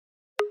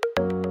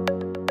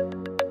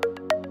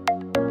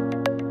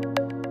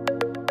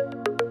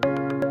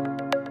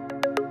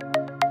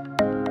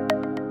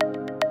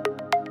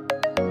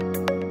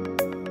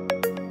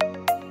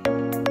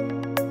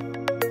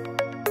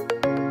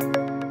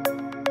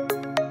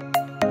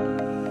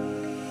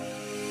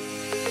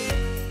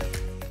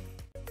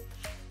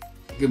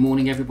Good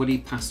morning everybody,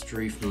 Pastor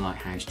Drew from the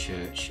Lighthouse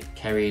Church.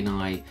 Kerry and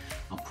I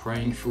are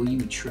praying for you.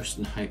 We trust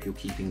and hope you're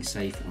keeping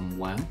safe and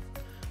well.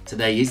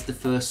 Today is the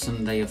first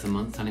Sunday of the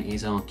month and it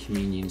is our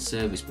communion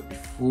service, but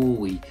before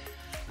we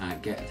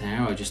get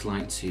there, I'd just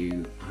like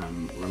to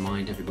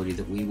remind everybody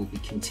that we will be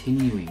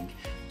continuing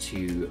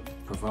to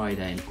provide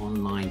an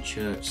online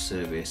church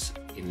service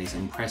in these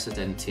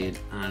unprecedented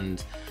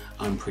and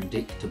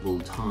unpredictable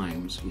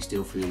times. We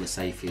still feel the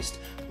safest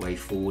way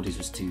forward is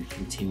just to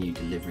continue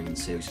delivering the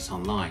services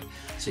online.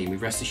 So you can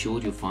be rest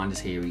assured you'll find us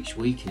here each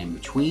week and in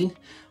between,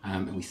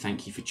 and we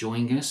thank you for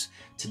joining us.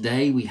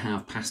 Today we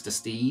have Pastor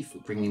Steve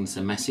bringing us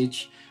a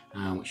message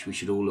which we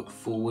should all look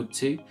forward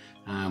to.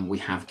 We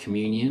have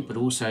communion, but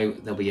also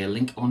there'll be a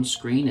link on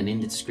screen and in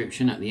the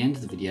description at the end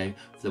of the video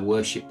for the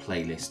worship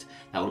playlist.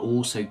 That will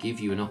also give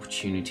you an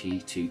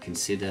opportunity to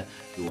consider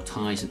your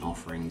tithes and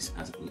offerings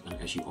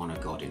as you honour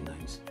God in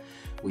those.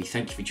 We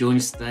thank you for joining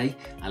us today,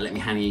 and let me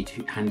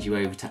hand you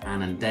over to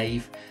Anne and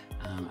Dave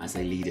as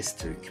they lead us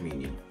through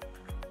communion.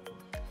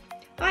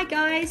 Hi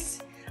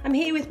guys, I'm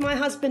here with my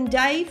husband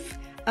Dave.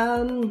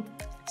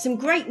 Some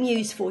great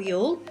news for you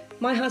all.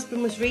 My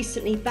husband was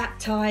recently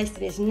baptised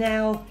and is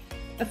now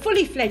a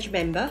fully fledged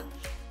member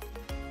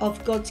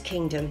of God's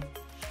kingdom.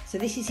 So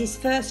this is his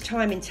first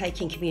time in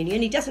taking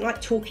communion. He doesn't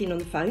like talking on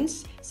the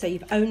phones, so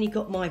you've only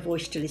got my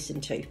voice to listen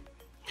to.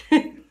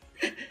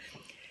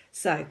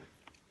 So,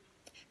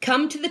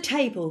 come to the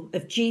table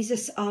of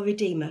Jesus our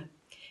Redeemer.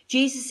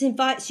 Jesus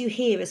invites you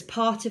here as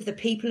part of the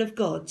people of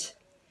God.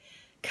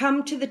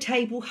 Come to the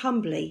table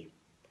humbly,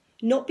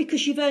 not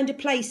because you've earned a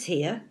place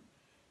here,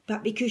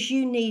 but because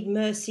you need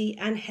mercy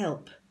and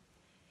help.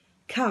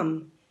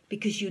 Come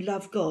because you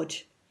love God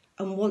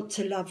and want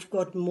to love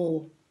God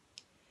more.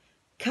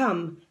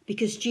 Come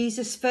because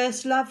Jesus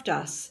first loved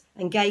us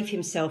and gave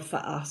himself for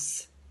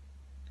us.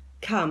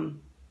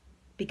 Come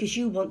because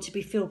you want to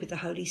be filled with the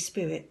Holy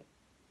Spirit.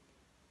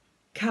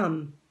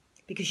 Come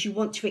because you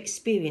want to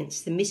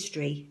experience the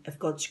mystery of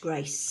God's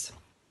grace.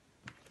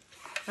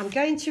 I'm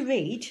going to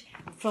read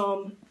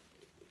from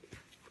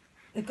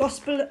the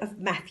Gospel of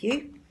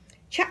Matthew,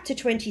 chapter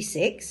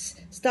 26,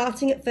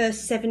 starting at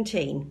verse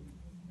 17.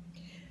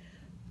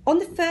 On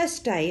the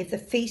first day of the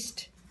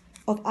Feast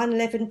of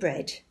Unleavened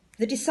Bread,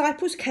 the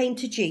disciples came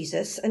to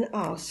Jesus and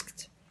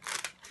asked,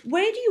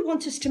 "Where do you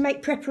want us to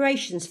make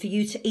preparations for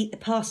you to eat the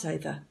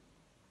Passover?"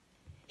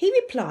 He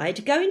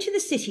replied, "Go into the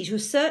city to a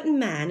certain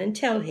man and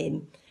tell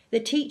him, 'The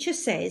teacher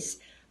says,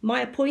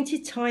 my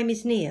appointed time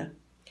is near.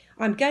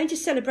 I'm going to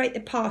celebrate the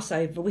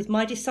Passover with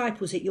my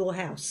disciples at your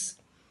house.'"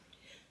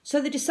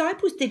 So the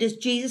disciples did as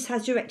Jesus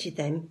had directed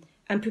them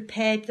and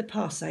prepared the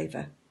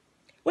Passover.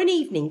 When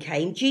evening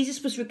came,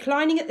 Jesus was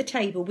reclining at the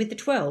table with the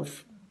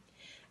 12.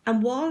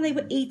 And while they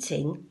were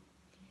eating,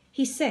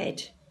 he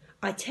said,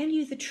 "I tell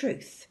you the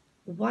truth,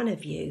 one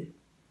of you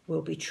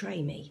will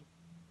betray me."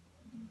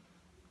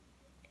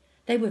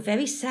 They were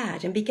very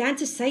sad and began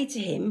to say to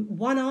him,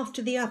 one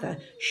after the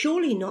other,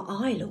 "Surely not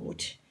I,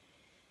 Lord."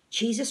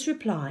 Jesus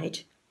replied,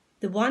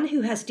 "The one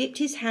who has dipped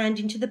his hand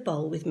into the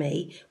bowl with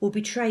me will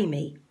betray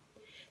me.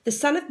 The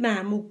Son of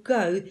Man will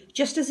go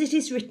just as it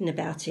is written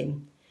about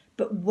him.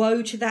 But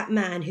woe to that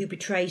man who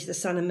betrays the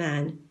Son of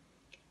Man.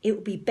 It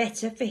would be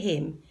better for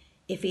him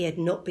if he had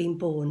not been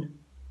born."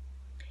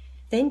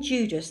 Then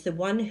Judas, the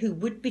one who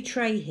would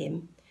betray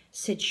him,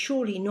 said,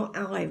 "Surely not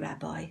I,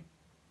 Rabbi."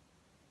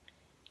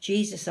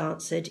 Jesus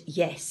answered,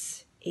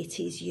 "Yes, it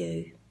is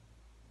you."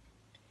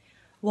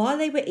 While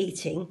they were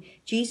eating,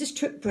 Jesus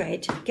took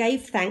bread,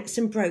 gave thanks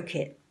and broke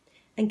it,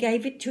 and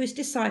gave it to his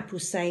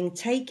disciples, saying,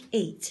 "Take,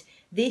 eat.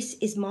 This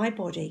is my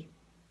body."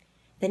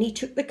 Then he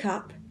took the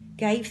cup,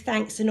 gave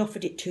thanks and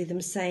offered it to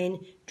them,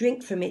 saying,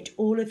 "Drink from it,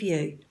 all of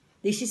you.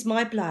 This is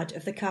my blood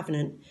of the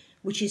covenant,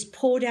 which is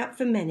poured out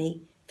for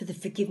many for the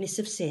forgiveness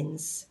of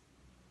sins.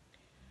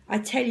 I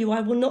tell you,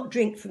 I will not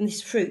drink from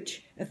this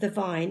fruit of the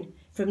vine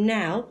from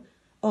now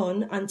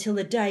on until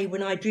the day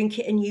when I drink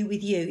it anew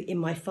with you in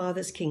my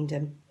Father's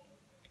kingdom."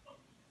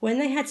 When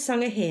they had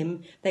sung a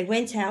hymn, they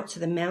went out to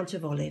the Mount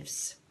of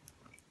Olives.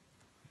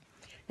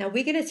 Now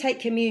we're going to take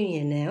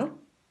communion now.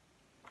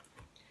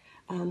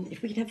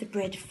 If we can have the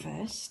bread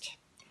first.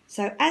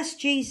 So as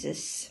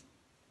Jesus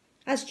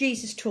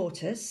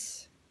taught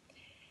us,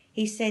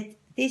 he said,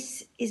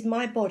 "This is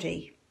my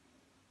body.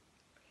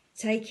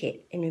 Take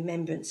it in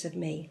remembrance of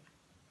me."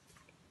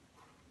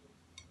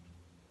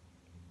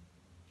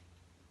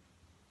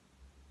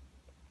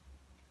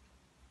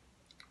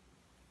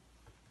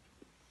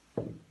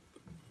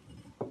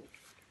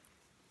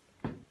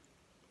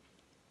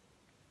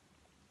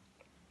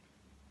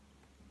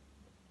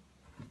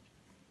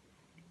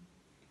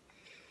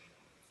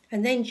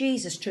 And then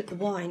Jesus took the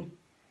wine,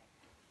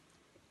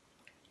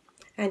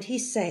 and he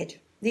said,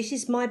 "This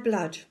is my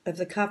blood of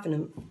the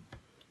covenant,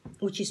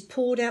 which is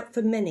poured out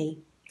for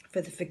many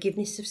for the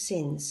forgiveness of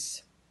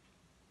sins.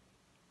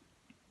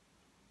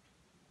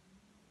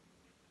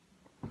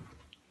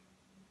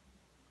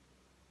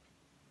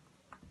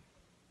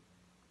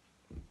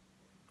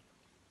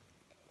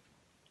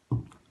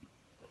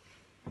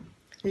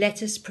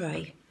 Let us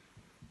pray.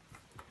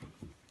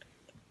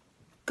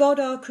 God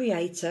our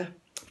Creator,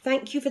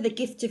 thank you for the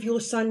gift of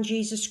your Son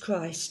Jesus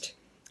Christ,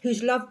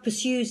 whose love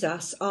pursues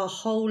us our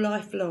whole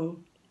life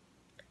long.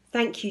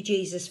 Thank you,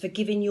 Jesus, for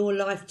giving your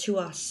life to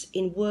us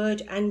in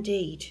word and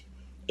deed,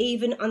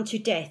 even unto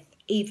death,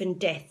 even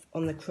death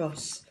on the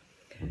cross.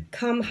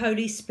 Come,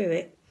 Holy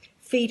Spirit,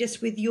 feed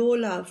us with your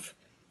love,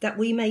 that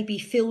we may be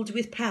filled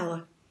with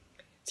power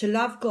to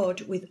love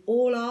God with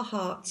all our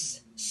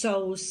hearts,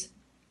 souls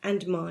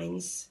and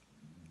minds.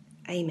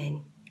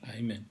 Amen.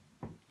 Amen.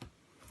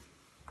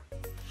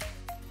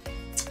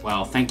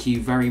 Well, thank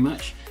you very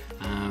much,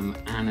 Anne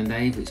and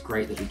Dave. It's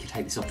great that we could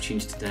take this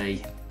opportunity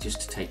today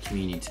just to take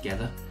communion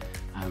together.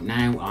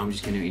 Now I'm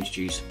just going to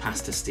introduce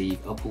Pastor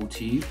Steve Uppal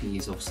to you. He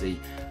is obviously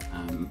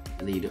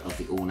leader of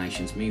the All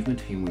Nations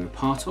movement, whom we're a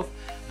part of,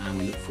 and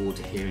we look forward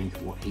to hearing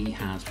what he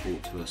has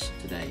brought to us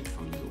today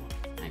from the Lord.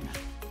 Amen.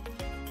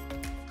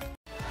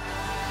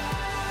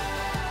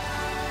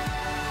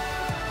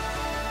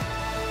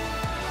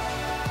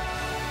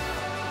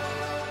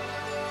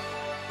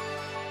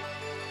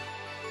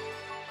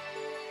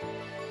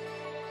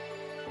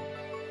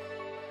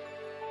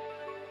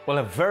 Well,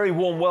 a very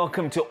warm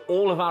welcome to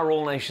all of our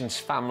All Nations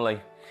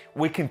family.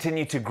 We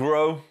continue to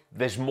grow,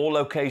 there's more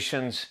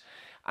locations,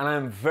 and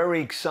I'm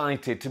very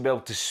excited to be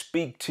able to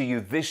speak to you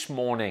this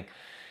morning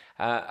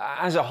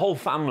as a whole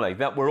family,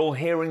 that we're all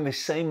hearing the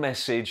same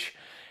message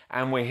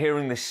and we're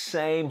hearing the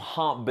same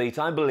heartbeat,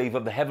 I believe,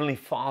 of the Heavenly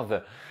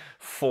Father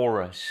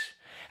for us.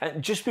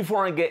 And just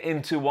before I get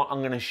into what I'm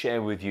going to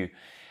share with you,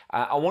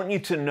 I want you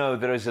to know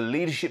that as a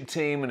leadership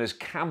team and as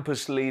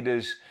campus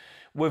leaders,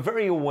 we're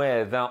very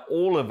aware that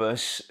all of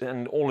us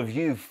and all of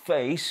you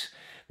face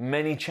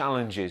many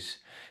challenges.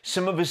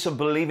 Some of us are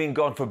believing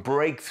God for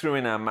breakthrough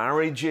in our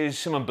marriages.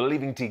 Some are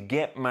believing to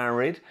get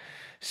married.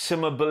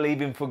 Some are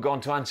believing for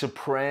God to answer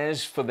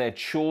prayers for their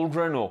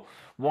children or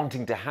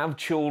wanting to have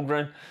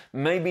children,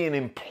 maybe in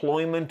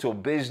employment or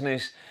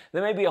business.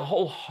 There may be a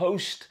whole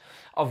host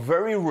of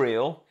very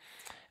real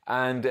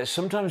and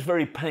sometimes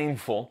very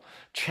painful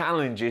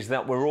challenges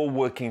that we're all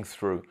working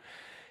through.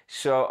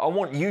 So I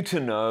want you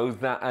to know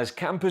that as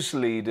campus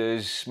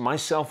leaders,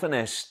 myself and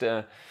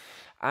Esther,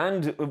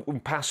 and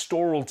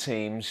pastoral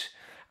teams,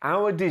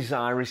 our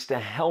desire is to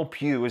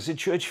help you as a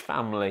church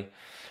family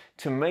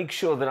to make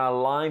sure that our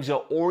lives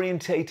are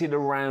orientated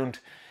around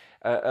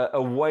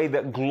a way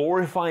that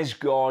glorifies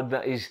God,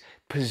 that is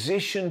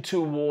positioned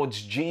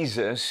towards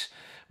Jesus,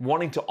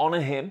 wanting to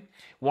honor Him,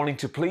 wanting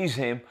to please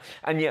Him,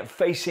 and yet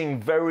facing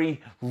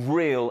very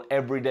real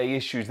everyday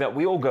issues that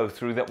we all go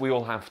through, that we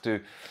all have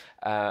to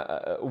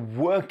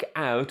work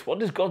out. What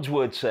does God's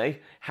word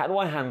say? How do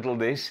I handle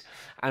this?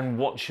 And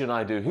what should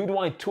I do? Who do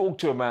I talk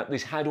to about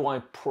this? How do I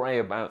pray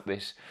about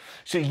this?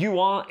 So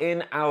you are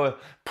in our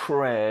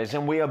prayers,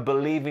 and we are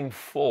believing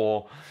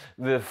for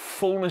the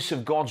fullness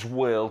of God's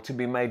will to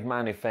be made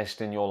manifest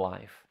in your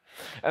life.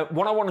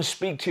 What I want to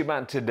speak to you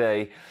about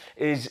today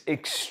is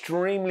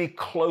extremely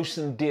close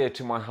and dear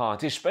to my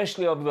heart,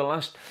 especially over the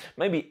last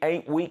maybe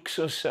 8 weeks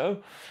or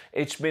so.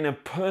 It's been a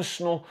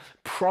personal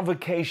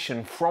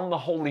provocation from the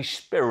Holy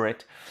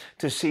Spirit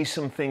to see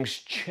some things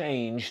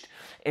changed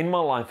in my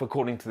life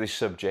according to this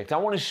subject. I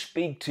want to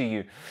speak to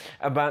you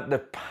about the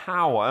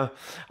power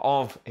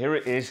of, here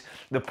it is,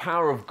 the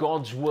power of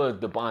God's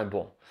Word, the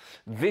Bible.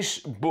 This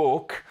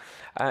book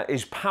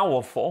is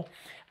powerful,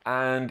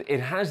 and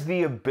it has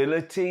the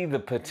ability, the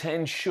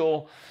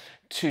potential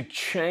to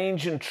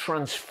change and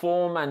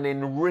transform and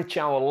enrich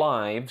our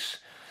lives.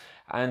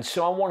 And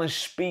so I want to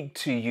speak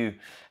to you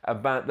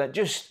about that.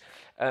 Just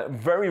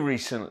very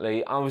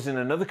recently, I was in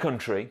another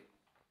country,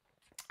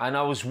 and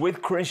I was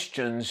with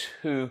Christians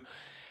who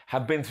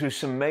have been through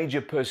some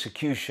major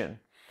persecution.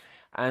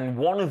 And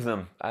one of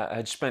them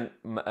had spent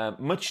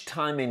much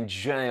time in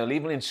jail,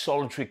 even in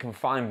solitary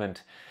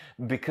confinement,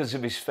 because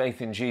of his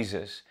faith in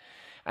Jesus.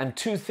 And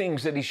two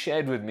things that he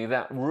shared with me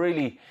that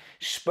really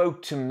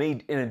spoke to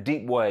me in a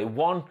deep way.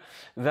 One,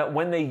 that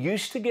when they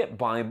used to get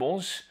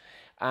Bibles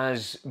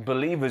as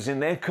believers in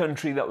their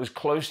country that was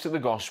close to the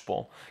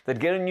gospel, they'd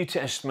get a New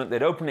Testament,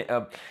 they'd open it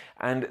up,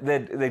 and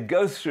they'd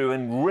go through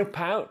and rip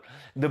out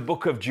the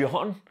book of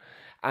John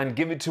and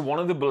give it to one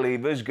of the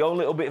believers, go a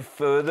little bit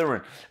further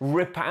and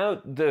rip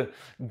out the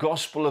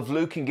Gospel of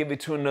Luke and give it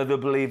to another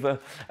believer,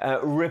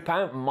 rip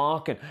out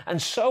Mark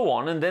and so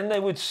on. And then they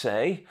would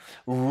say,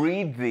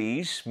 read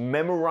these,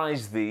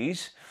 memorize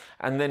these,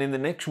 and then in the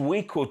next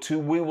week or two,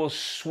 we will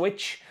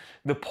switch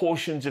the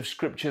portions of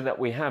Scripture that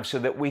we have so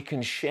that we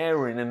can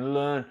share in and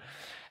learn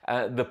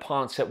the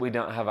parts that we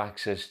don't have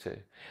access to.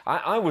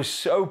 I was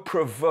so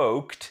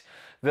provoked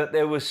that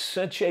there was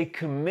such a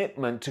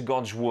commitment to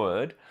God's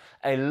Word,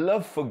 a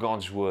love for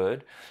God's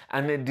Word,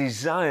 and a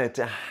desire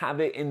to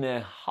have it in their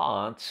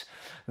hearts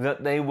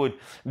that they would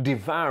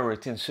devour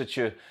it in such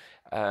a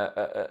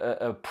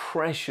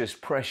precious,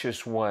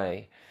 precious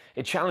way.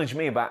 It challenged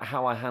me about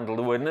how I handle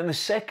the Word. And then the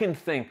second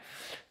thing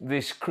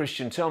this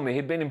Christian told me,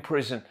 he'd been in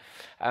prison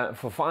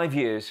for 5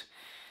 years,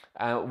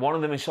 one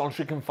of them in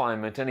solitary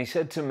confinement, and he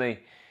said to me,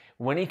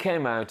 when he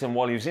came out and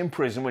while he was in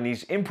prison, when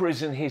he's in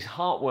prison, his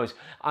heart was,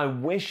 I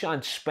wish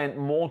I'd spent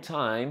more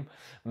time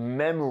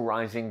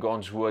memorizing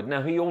God's word.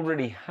 Now, he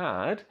already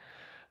had,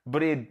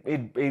 but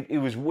he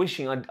was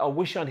wishing, I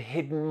wish I'd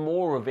hidden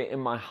more of it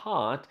in my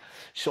heart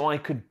so I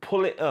could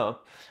pull it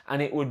up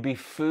and it would be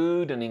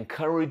food and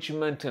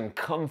encouragement and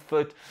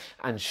comfort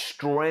and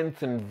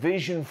strength and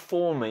vision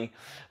for me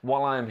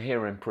while I'm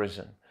here in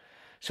prison.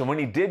 So when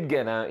he did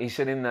get out, he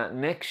said in that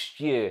next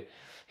year,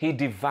 he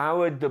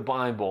devoured the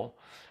Bible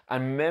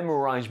and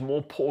memorized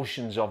more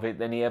portions of it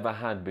than he ever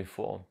had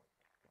before.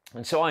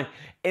 And so I,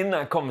 in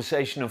that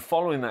conversation and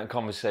following that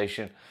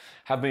conversation,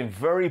 have been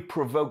very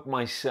provoked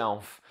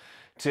myself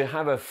to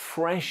have a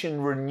fresh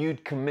and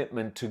renewed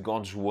commitment to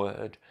God's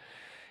word.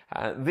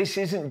 This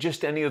isn't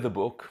just any other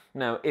book.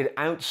 Now, it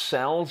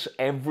outsells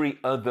every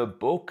other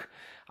book.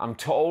 I'm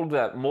told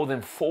that more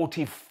than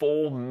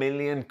 44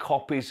 million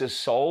copies are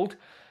sold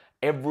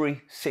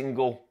every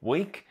single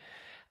week.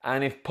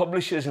 And if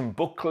publishers and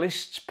book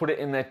lists put it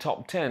in their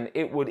top 10,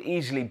 it would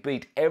easily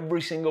beat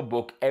every single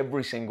book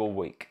every single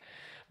week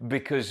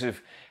because of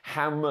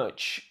how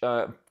much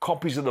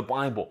copies of the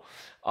Bible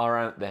are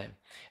out there.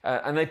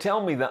 And they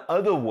tell me that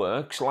other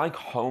works like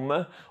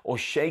Homer or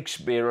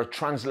Shakespeare are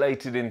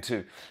translated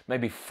into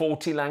maybe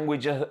 40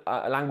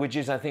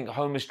 languages. I think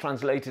Homer's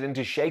translated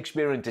into,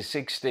 Shakespeare into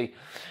 60,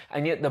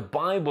 and yet the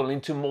Bible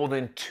into more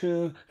than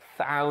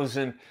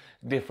 2,000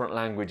 different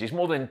languages,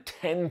 more than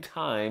 10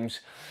 times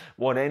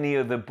what any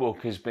other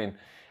book has been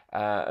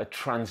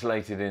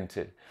translated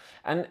into.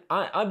 And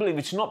I believe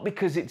it's not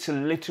because it's a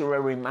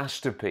literary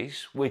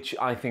masterpiece, which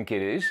I think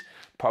it is,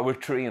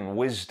 poetry and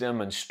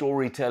wisdom and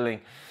storytelling,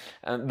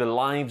 and the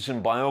lives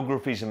and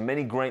biographies of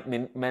many great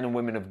men and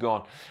women of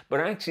God, but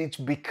actually it's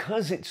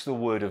because it's the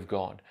Word of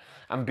God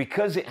and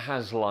because it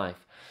has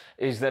life,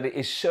 is that it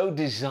is so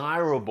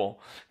desirable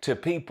to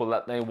people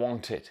that they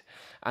want it.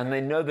 And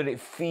they know that it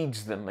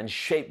feeds them and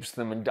shapes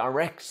them and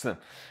directs them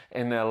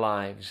in their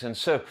lives. And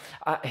so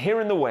here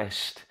in the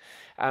West,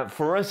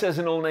 for us as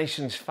an All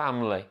Nations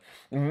family,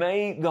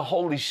 may the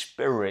Holy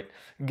Spirit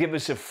give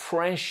us a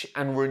fresh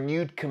and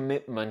renewed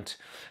commitment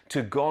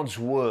to God's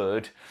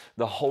Word,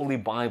 the Holy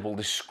Bible,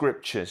 the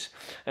Scriptures.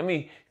 Let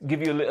me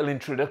give you a little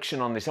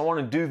introduction on this. I want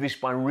to do this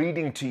by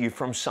reading to you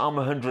from Psalm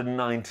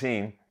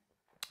 119.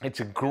 It's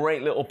a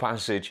great little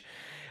passage.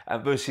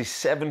 Verses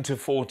 7 to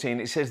 14,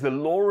 it says, the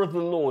law of the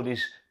Lord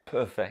is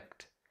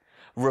perfect,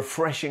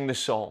 refreshing the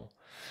soul.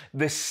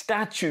 The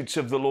statutes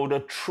of the Lord are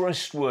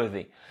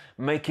trustworthy,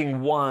 making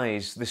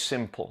wise the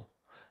simple.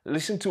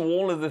 Listen to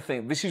all of the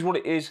things. This is what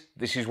it is.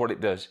 This is what it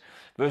does.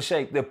 Verse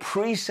 8, the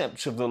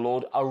precepts of the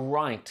Lord are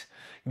right,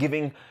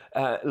 giving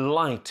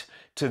light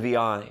to the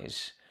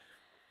eyes.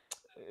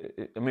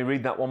 Let me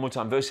read that one more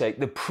time. Verse 8,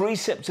 the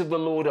precepts of the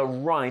Lord are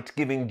right,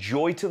 giving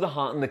joy to the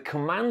heart, and the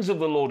commands of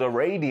the Lord are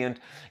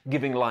radiant,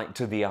 giving light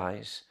to the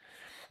eyes.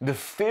 The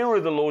fear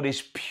of the Lord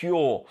is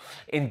pure,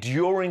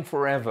 enduring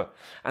forever,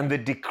 and the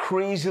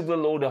decrees of the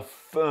Lord are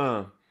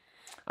firm,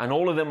 and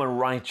all of them are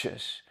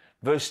righteous.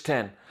 Verse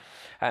 10,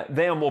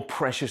 they are more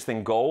precious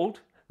than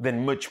gold,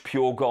 than much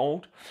pure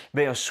gold.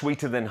 They are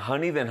sweeter than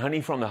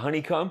honey from the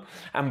honeycomb.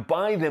 And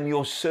by them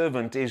your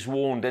servant is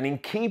warned, and in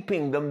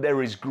keeping them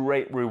there is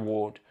great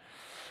reward.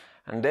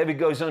 And David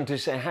goes on to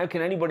say, how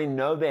can anybody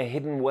know their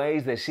hidden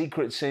ways, their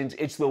secret sins?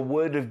 It's the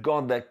Word of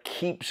God that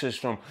keeps us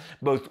from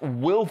both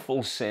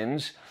willful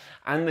sins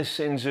and the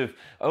sins of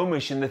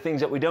omission, the things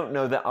that we don't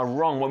know that are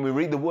wrong. When we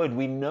read the Word,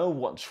 we know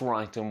what's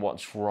right and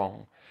what's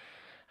wrong.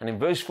 And in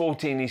verse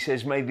 14, he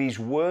says, may these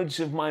words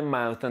of my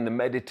mouth and the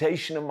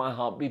meditation of my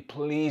heart be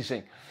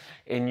pleasing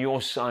in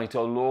your sight,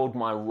 O Lord,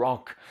 my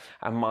rock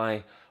and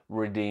my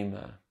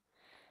redeemer.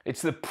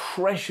 It's the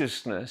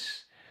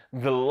preciousness,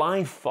 the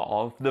life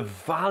of, the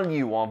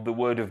value of the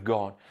Word of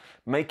God,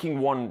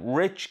 making one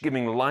rich,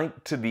 giving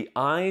light to the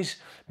eyes,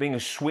 being a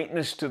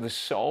sweetness to the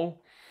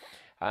soul.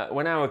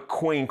 When our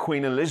Queen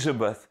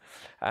Elizabeth,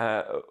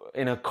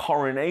 in a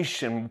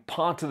coronation,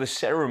 part of the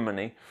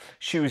ceremony,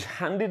 she was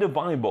handed a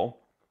Bible.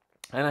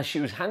 And as she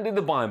was handed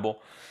the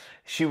Bible,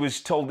 she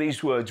was told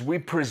these words, we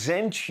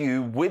present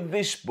you with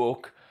this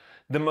book,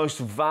 the most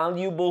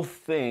valuable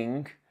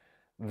thing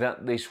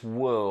that this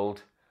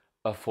world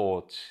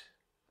affords.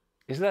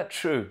 Is that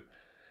true?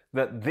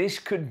 That this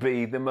could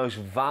be the most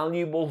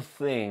valuable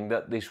thing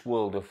that this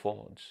world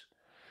affords?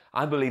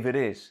 I believe it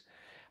is.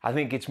 I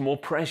think it's more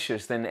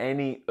precious than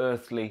any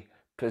earthly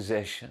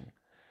possession.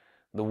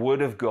 The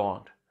Word of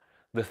God,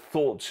 the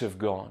thoughts of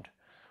God,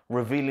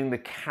 revealing the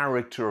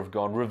character of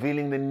God,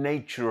 revealing the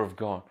nature of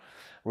God,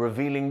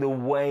 revealing the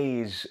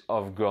ways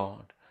of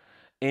God.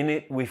 In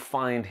it we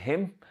find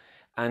Him,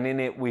 and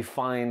in it we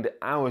find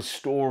our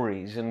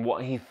stories and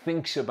what He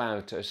thinks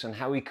about us and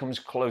how He comes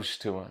close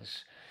to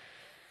us.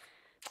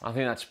 I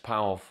think that's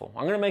powerful.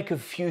 I'm going to make a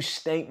few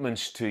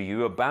statements to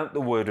you about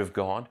the Word of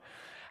God,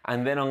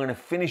 and then I'm going to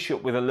finish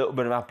up with a little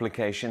bit of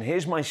application.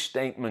 Here's my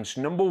statements.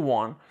 Number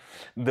one,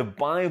 the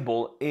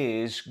Bible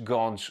is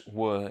God's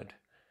Word.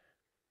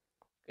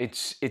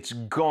 It's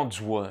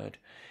God's Word.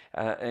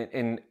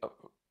 In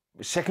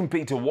 2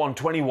 Peter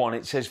 1:21,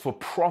 it says, "For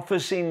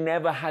prophecy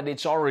never had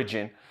its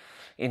origin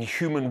in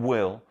human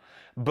will,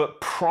 but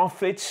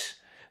prophets,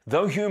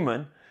 though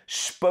human,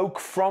 spoke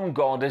from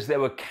God as they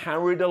were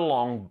carried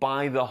along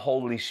by the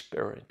Holy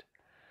Spirit."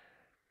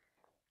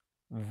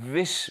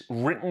 This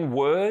written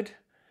word,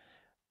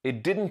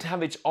 it didn't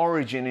have its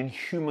origin in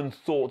human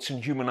thoughts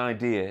and human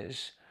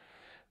ideas,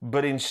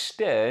 but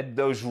instead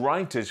those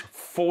writers,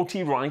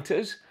 40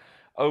 writers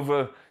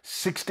over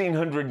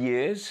 1600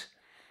 years,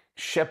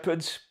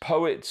 shepherds,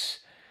 poets,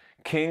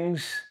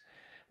 kings,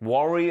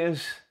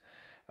 warriors,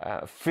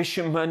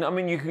 fishermen, I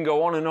mean, you can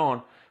go on and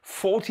on,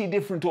 40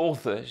 different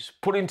authors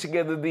putting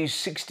together these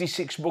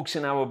 66 books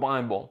in our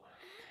Bible.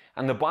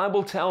 And the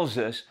Bible tells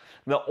us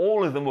that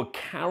all of them were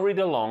carried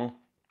along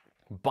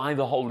by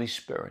the Holy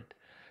Spirit,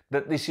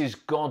 that this is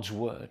God's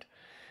word.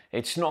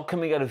 It's not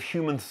coming out of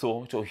human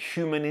thought or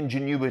human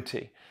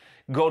ingenuity.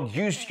 God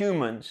used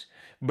humans,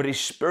 but His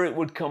Spirit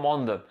would come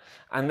on them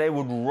and they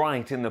would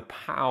write in the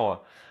power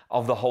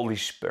of the Holy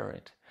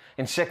Spirit.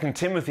 In 2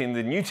 Timothy in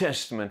the New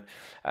Testament,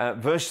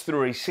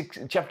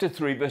 chapter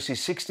 3, verses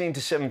 16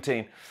 to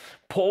 17,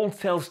 Paul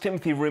tells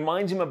Timothy,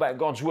 reminds him about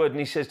God's word, and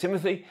he says,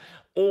 "Timothy,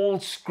 all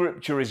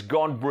scripture is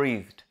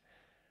God-breathed."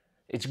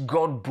 It's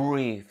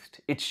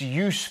God-breathed. It's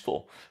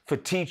useful for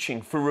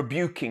teaching, for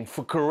rebuking,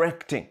 for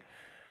correcting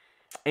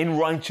in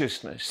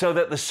righteousness, so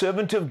that the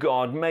servant of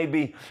God may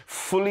be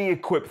fully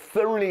equipped,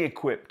 thoroughly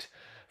equipped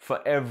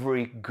for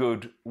every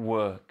good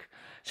work.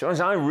 So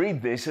as I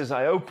read this, as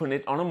I open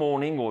it on a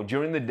morning or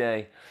during the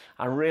day,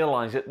 I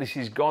realize that this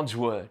is God's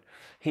word.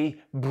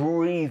 He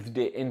breathed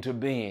it into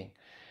being.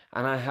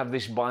 And I have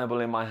this Bible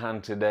in my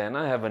hand today, and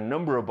I have a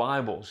number of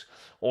Bibles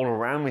all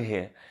around me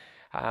here.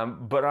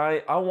 But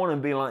I want to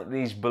be like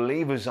these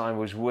believers I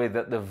was with,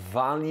 that the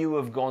value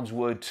of God's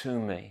word to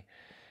me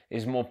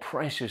is more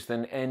precious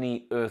than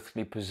any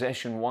earthly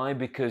possession. Why?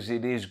 Because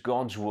it is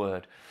God's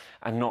word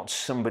and not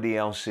somebody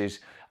else's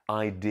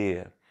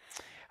idea.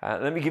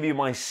 Let me give you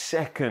my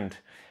second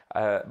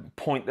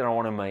point that I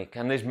want to make.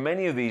 And there's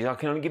many of these. I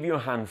can only give you a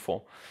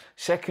handful.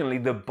 Secondly,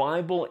 the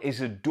Bible is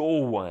a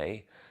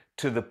doorway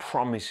to the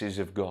promises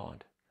of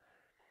God.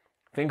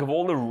 Think of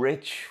all the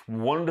rich,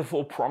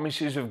 wonderful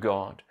promises of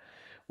God.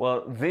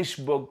 Well, this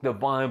book, the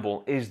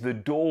Bible, is the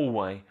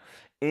doorway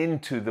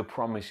into the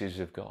promises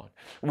of God.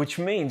 Which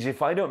means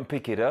if I don't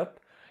pick it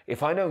up,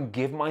 if I don't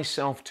give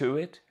myself to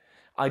it,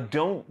 I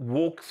don't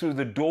walk through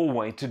the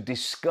doorway to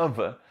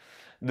discover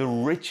the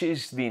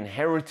riches, the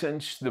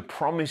inheritance, the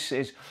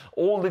promises,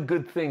 all the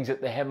good things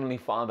that the Heavenly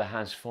Father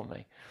has for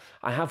me.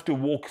 I have to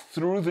walk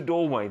through the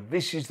doorway.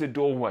 This is the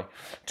doorway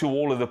to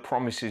all of the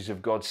promises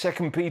of God.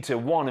 2 Peter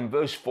 1 and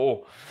verse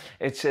 4,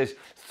 it says,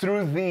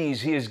 "Through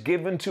these He has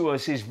given to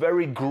us His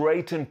very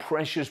great and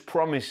precious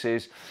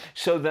promises,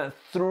 so that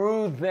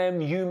through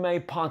them you may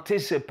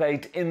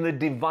participate in the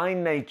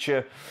divine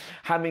nature,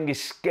 having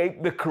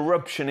escaped the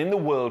corruption in the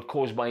world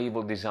caused by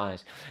evil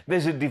desires."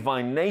 There's a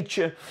divine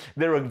nature.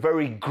 There are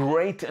very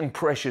great and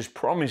precious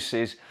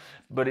promises,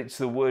 but it's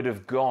the Word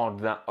of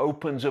God that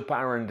opens up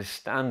our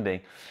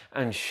understanding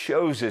and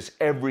shows us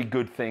every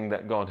good thing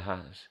that God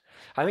has.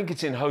 I think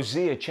it's in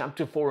Hosea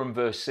chapter 4 and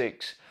verse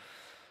 6.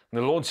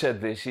 The Lord said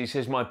this, He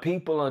says, "My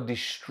people are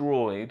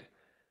destroyed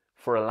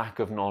for a lack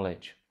of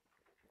knowledge."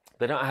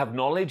 They don't have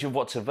knowledge of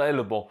what's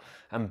available,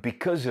 and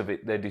because of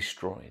it, they're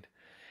destroyed.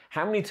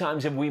 How many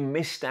times have we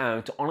missed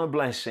out on a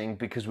blessing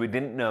because we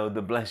didn't know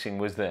the blessing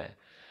was there?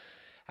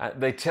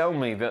 They tell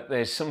me that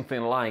there's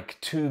something like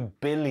 £2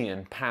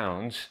 billion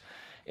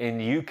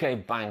in UK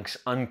banks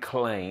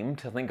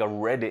unclaimed. I think I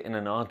read it in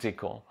an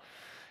article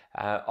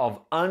of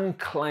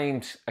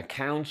unclaimed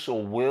accounts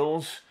or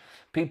wills.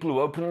 People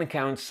who open an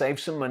account, save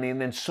some money,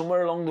 and then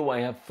somewhere along the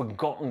way have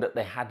forgotten that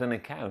they had an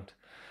account.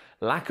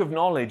 Lack of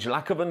knowledge,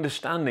 lack of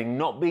understanding,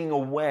 not being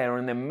aware,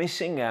 and they're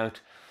missing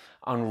out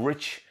on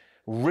riches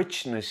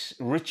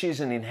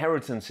and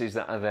inheritances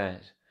that are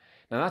theirs.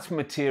 Now that's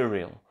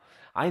material.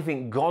 I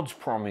think God's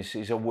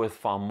promises are worth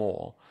far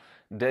more.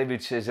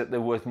 David says that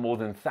they're worth more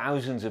than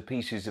thousands of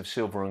pieces of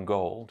silver and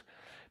gold.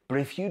 But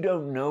if you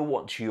don't know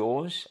what's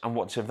yours and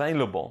what's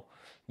available,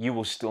 you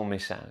will still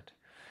miss out.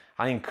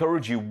 I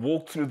encourage you,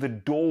 walk through the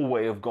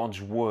doorway of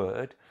God's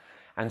word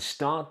and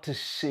start to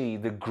see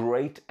the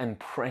great and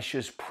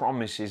precious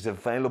promises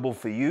available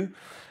for you,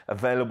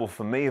 available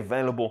for me,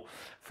 available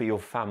for your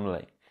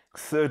family.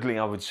 Thirdly,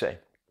 I would say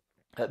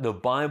that the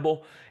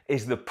Bible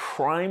is the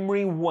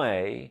primary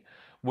way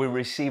we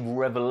receive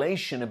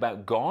revelation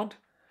about God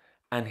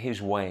and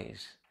His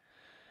ways.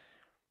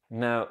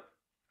 Now,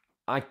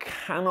 I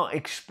cannot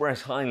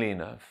express highly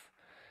enough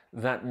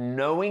that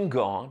knowing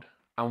God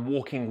and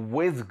walking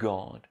with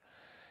God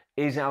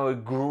is our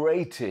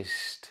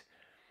greatest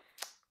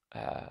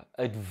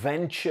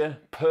adventure,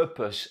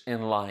 purpose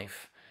in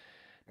life.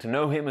 To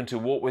know Him and to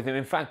walk with Him.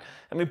 In fact,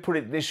 let me put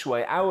it this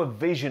way. Our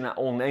vision at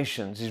All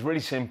Nations is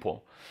really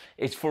simple.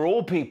 It's for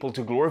all people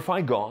to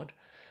glorify God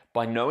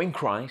by knowing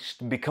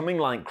Christ, becoming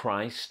like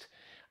Christ,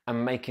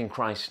 and making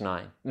Christ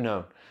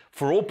known.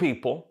 For all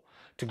people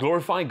to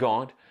glorify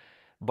God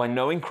by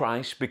knowing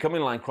Christ,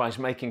 becoming like Christ,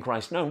 making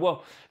Christ known.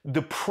 Well,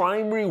 the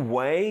primary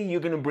way you're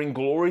going to bring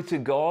glory to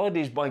God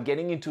is by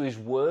getting into His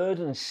Word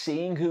and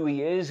seeing who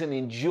He is and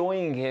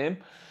enjoying Him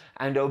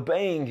and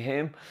obeying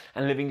Him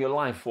and living your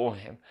life for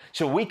Him.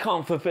 So we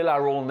can't fulfill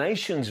our all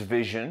nations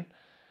vision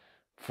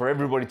for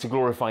everybody to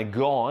glorify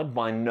God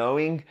by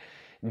knowing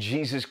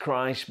Jesus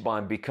Christ, by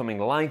becoming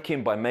like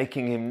Him, by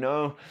making Him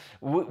known.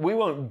 We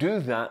won't do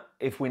that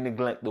if we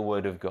neglect the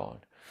Word of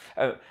God.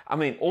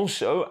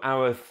 Also,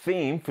 our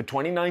theme for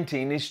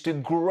 2019 is to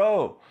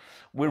grow.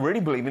 We're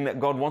really believing that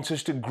God wants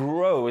us to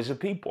grow as a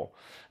people,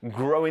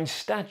 grow in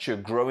stature,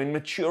 grow in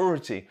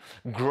maturity,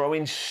 grow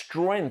in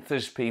strength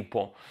as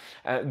people,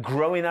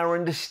 grow in our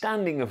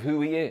understanding of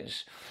who He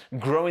is,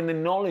 grow in the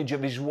knowledge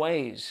of His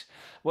ways.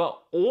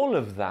 Well, all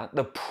of that,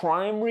 the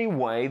primary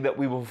way that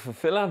we will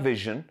fulfill our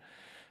vision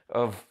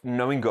of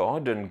knowing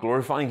God and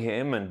glorifying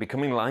Him and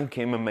becoming like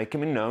Him and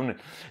making Him known,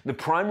 the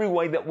primary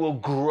way that we'll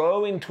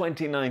grow in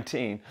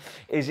 2019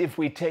 is if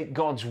we take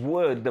God's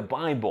Word, the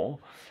Bible,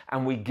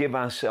 and we give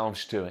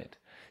ourselves to it.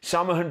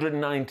 Psalm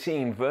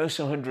 119, verse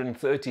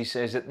 130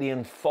 says that the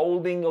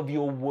unfolding of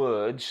your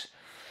words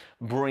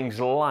brings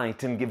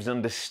light and gives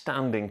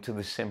understanding to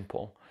the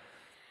simple.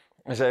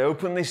 As I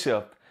open this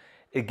up,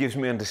 it gives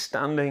me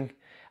understanding,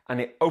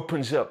 and it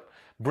opens up,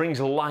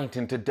 brings light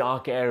into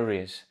dark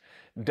areas,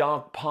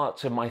 dark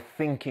parts of my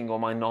thinking or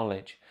my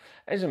knowledge.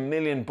 There's 1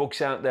 million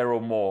books out there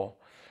or more.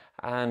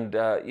 And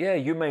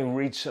you may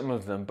read some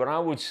of them, but I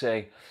would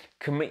say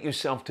commit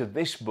yourself to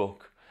this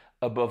book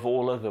above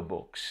all other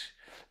books.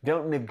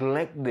 Don't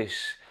neglect this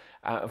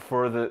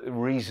for other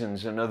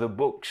reasons and other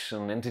books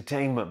and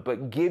entertainment,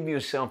 but give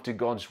yourself to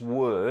God's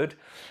Word,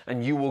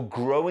 and you will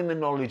grow in the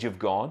knowledge of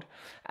God,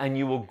 and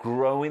you will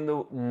grow in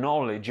the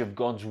knowledge of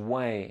God's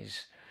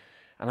ways.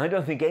 And I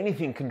don't think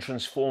anything can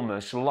transform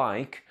us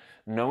like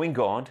knowing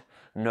God,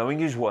 knowing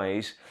His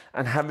ways,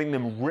 and having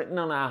them written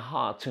on our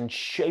hearts and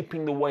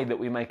shaping the way that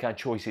we make our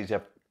choices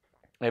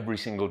every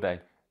single day.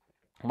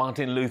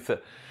 Martin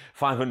Luther,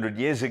 500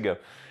 years ago,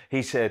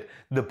 he said,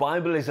 "The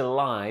Bible is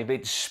alive,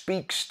 it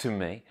speaks to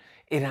me,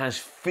 it has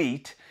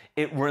feet,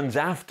 it runs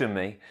after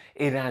me,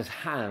 it has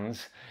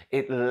hands,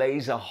 it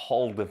lays a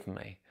hold of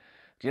me."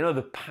 Do you know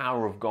the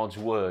power of God's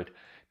Word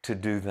to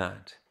do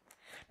that?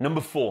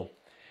 Number 4,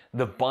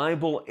 the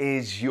Bible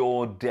is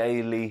your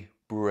daily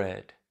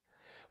bread.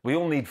 We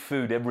all need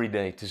food every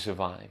day to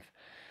survive.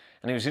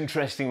 And it was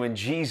interesting when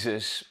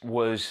Jesus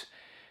was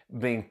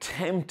being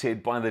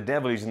tempted by the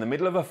devil. He's in the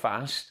middle of a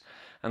fast,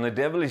 and the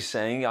devil is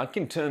saying, you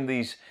can turn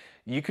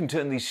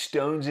these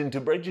stones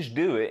into bread, just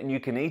do it and you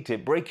can eat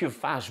it. Break your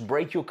fast,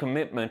 break your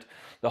commitment.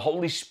 The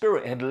Holy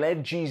Spirit had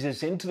led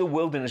Jesus into the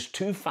wilderness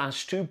to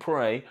fast, to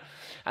pray,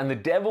 and the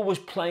devil was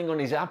playing on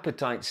his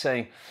appetite,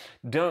 saying,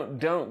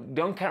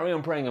 don't carry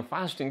on praying and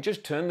fasting,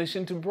 just turn this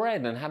into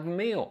bread and have a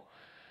meal.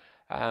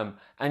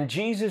 And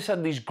Jesus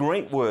had these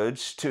great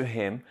words to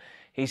him.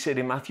 He said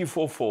in Matthew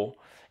 4:4,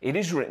 "It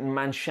is written,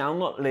 man shall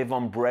not live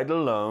on bread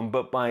alone,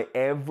 but by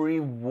every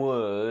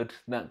word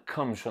that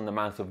comes from the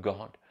mouth of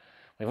God."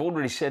 We've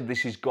already said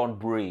this is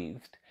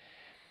God-breathed.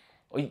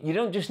 You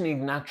don't just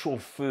need natural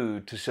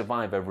food to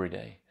survive every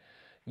day.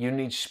 You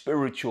need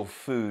spiritual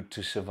food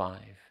to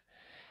survive.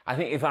 I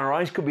think if our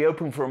eyes could be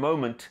open for a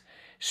moment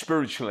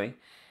spiritually,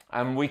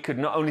 and we could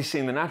not only see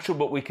in the natural,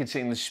 but we could see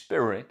in the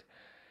spirit.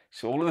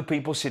 So all of the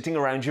people sitting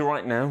around you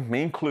right now,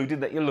 me included,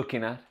 that you're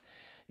looking at,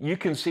 you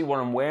can see what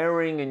I'm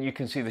wearing, and you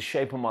can see the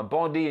shape of my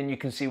body, and you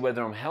can see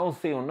whether I'm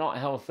healthy or not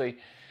healthy.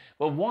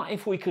 Well, what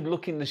if we could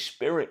look in the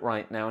spirit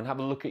right now and have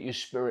a look at your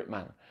spirit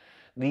man,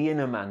 the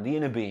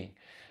inner being,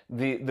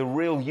 the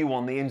real you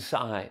on the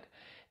inside?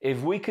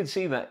 If we could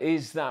see that,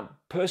 is that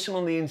person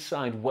on the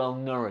inside well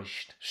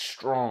nourished,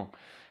 strong?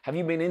 Have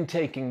you been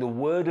intaking the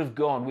Word of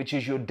God, which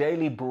is your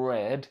daily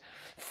bread,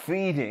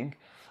 feeding?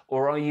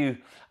 Or are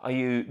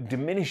you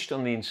diminished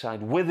on the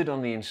inside, withered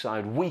on the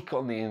inside, weak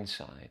on the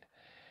inside?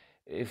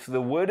 If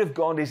the Word of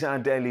God is our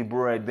daily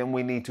bread, then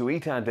we need to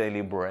eat our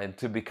daily bread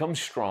to become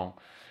strong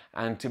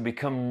and to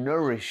become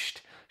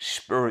nourished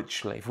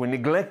spiritually. If we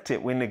neglect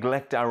it, we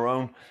neglect our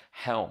own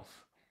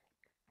health.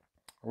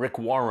 Rick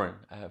Warren,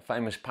 a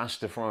famous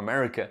pastor from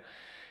America,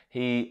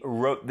 he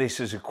wrote this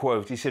as a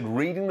quote. He said,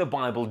 "Reading the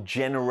Bible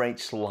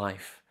generates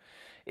life.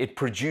 It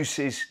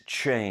produces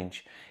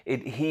change.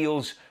 It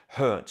heals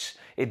hurts.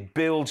 It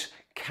builds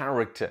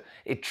character.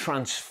 It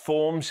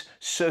transforms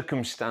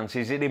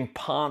circumstances. It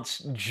imparts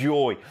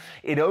joy.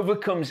 It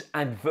overcomes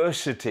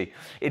adversity.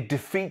 It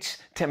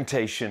defeats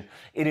temptation.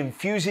 It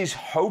infuses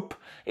hope.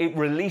 It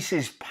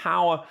releases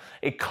power.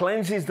 It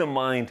cleanses the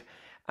mind,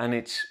 and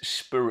it's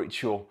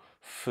spiritual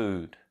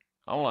food."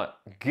 I'm like,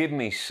 give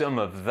me some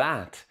of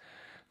that.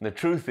 The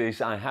truth is,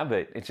 I have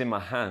it. It's in my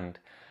hand.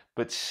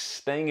 But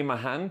staying in my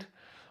hand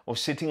or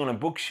sitting on a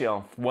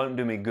bookshelf won't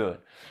do me good.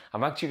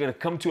 I'm actually going to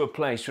come to a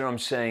place where I'm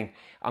saying,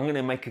 I'm going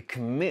to make a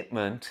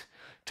commitment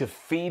to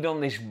feed on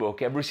this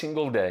book every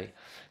single day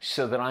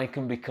so that I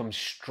can become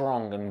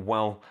strong and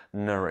well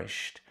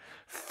nourished.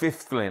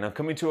 Fifthly, and I'm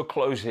coming to a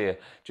close here,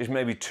 just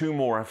maybe two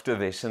more after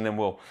this, and then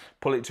we'll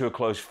pull it to a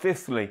close.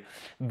 Fifthly,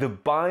 the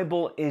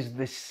Bible is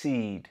the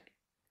seed.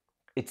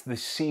 It's the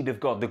seed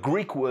of God. The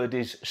Greek word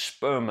is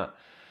sperma.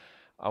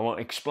 I won't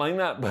explain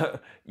that,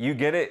 but you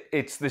get it.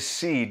 It's the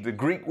seed, the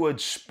Greek word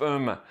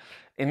sperma.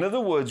 In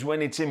other words,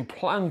 when it's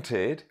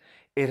implanted,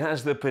 it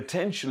has the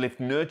potential, if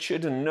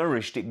nurtured and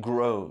nourished, it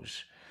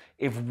grows.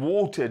 If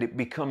watered, it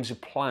becomes a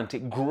plant.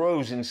 It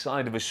grows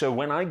inside of us. So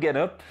when I get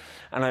up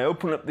and I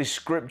open up this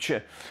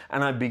scripture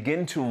and I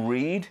begin to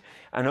read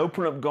and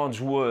open up God's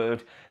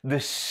word, the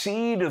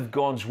seed of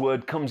God's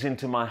word comes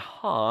into my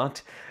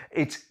heart.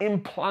 It's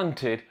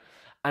implanted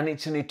and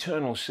it's an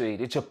eternal seed.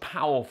 It's a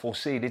powerful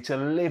seed. It's a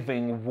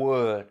living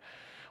word.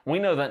 We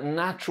know that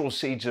natural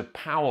seeds are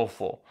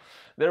powerful.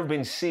 There have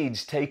been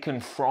seeds taken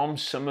from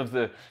some of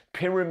the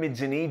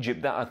pyramids in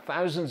Egypt that are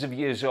thousands of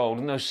years old,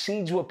 and those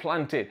seeds were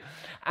planted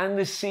and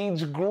the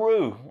seeds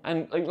grew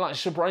and like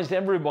surprised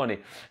everybody.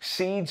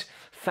 Seeds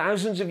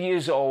thousands of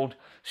years old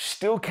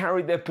still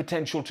carried their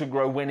potential to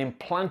grow when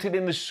implanted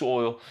in the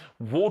soil,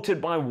 watered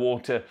by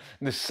water,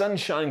 the sun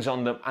shines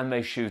on them and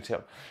they shoot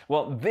up.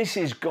 Well, this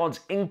is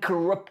God's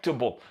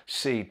incorruptible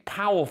seed,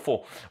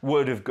 powerful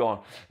word of God.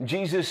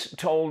 Jesus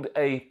told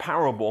a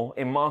parable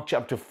in Mark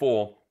chapter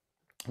 4,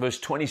 verse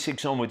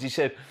 26 onwards. He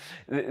said,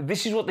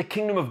 this is what the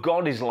kingdom of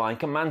God is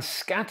like. A man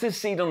scatters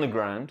seed on the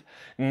ground,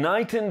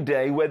 night and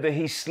day, whether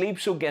he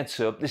sleeps or gets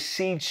up, the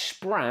seed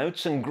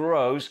sprouts and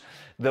grows,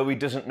 though he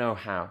doesn't know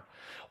how.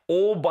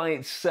 All by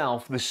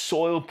itself, the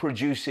soil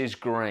produces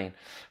grain.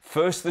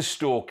 First the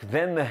stalk,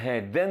 then the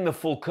head, then the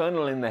full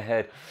kernel in the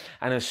head.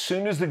 And as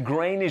soon as the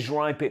grain is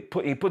ripe,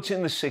 he puts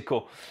in the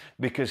sickle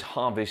because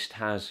harvest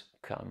has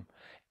come.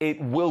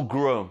 It will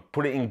grow.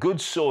 Put it in good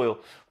soil,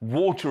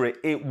 water it,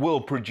 it will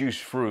produce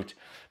fruit.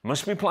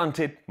 Must be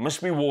planted,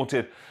 must be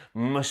watered,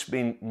 must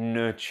be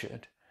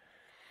nurtured.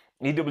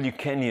 E.W.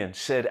 Kenyon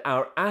said,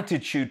 our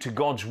attitude to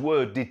God's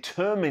word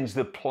determines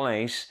the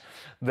place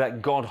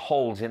that God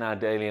holds in our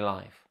daily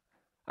life.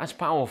 That's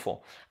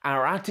powerful.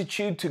 Our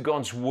attitude to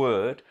God's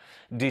word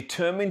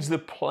determines the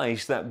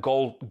place that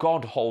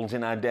God holds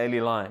in our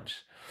daily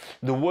lives.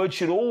 The word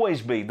should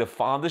always be the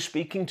Father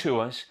speaking to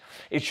us.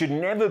 It should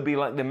never be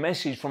like the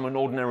message from an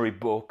ordinary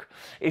book.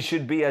 It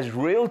should be as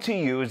real to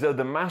you as though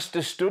the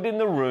Master stood in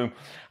the room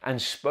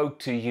and spoke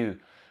to you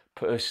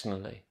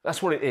personally.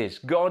 That's what it is.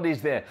 God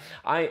is there.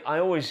 I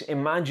always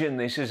imagine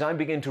this as I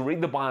begin to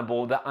read the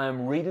Bible, that I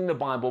am reading the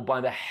Bible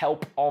by the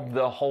help of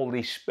the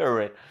Holy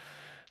Spirit,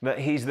 that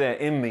He's there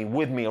in me,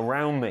 with me,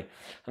 around me.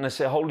 And I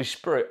say, Holy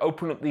Spirit,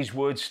 open up these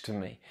words to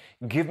me.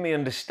 Give me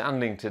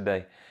understanding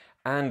today.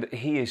 And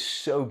He is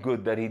so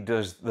good that He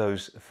does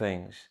those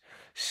things.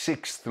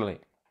 Sixthly,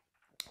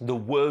 the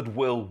word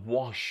will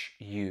wash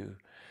you.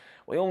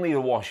 We all need a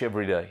wash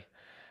every day.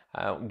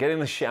 Get in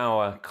the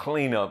shower,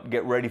 clean up,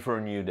 get ready for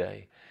a new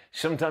day.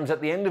 Sometimes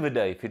at the end of the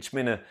day, if it's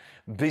been a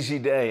busy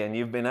day and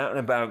you've been out and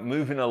about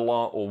moving a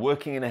lot or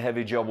working in a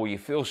heavy job or you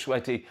feel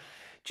sweaty,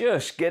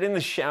 just get in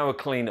the shower,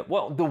 clean up.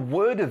 Well, the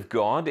word of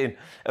God in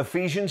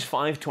Ephesians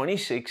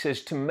 5:26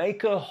 says to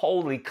make her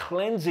holy,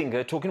 cleansing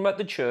her, talking about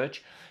the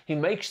church. He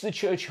makes the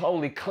church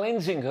holy,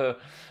 cleansing her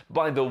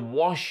by the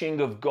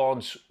washing of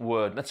God's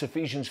word. That's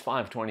Ephesians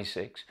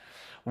 5:26.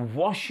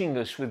 Washing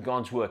us with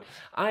God's word.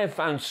 I have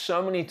found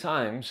so many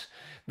times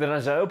that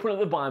as I open up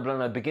the Bible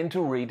and I begin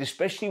to read,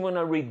 especially when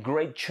I read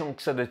great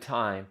chunks at a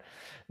time,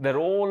 that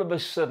all of a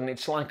sudden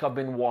it's like I've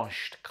been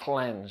washed,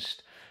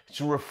 cleansed.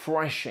 It's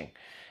refreshing.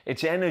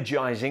 It's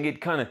energizing.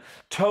 It kind of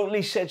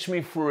totally sets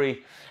me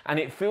free. And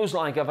it feels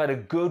like I've had a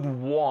good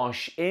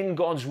wash in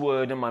God's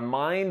word, and my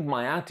mind,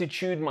 my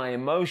attitude, my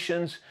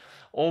emotions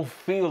all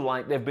feel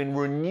like they've been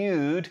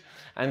renewed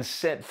and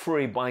set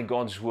free by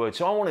God's word.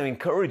 So I want to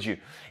encourage you,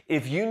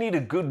 if you need a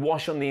good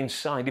wash on the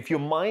inside, if your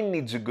mind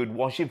needs a good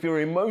wash, if your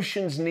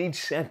emotions need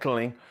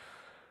settling,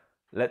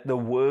 let the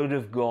word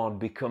of God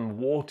become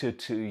water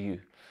to you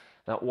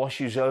that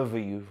washes over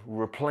you,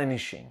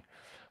 replenishing,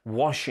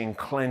 washing,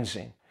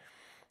 cleansing.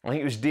 I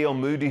think it was D.L.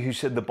 Moody who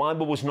said the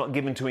Bible was not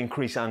given to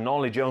increase our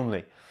knowledge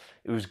only.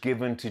 It was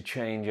given to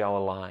change our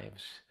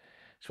lives.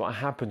 It's what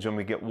happens when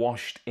we get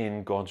washed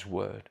in God's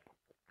word.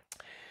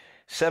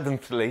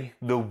 Seventhly,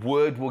 the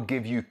word will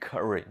give you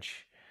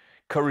courage.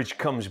 Courage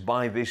comes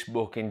by this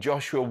book. In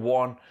Joshua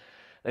 1,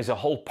 there's a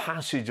whole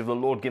passage of the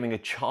Lord giving a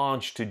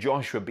charge to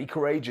Joshua. Be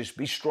courageous,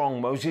 be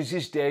strong. Moses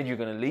is dead. You're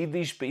going to lead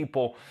these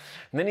people.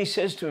 And then he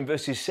says to him,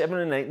 verses 7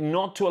 and 8,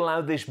 not to allow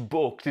this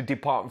book to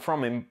depart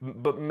from him,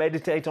 but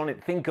meditate on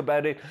it, think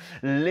about it,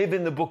 live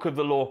in the book of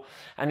the law.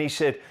 And he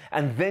said,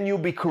 and then you'll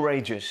be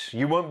courageous.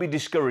 You won't be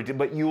discouraged,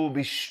 but you will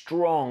be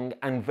strong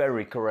and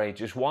very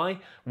courageous. Why?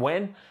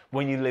 When?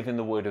 When you live in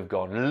the word of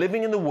God.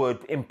 Living in the word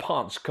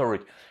imparts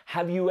courage.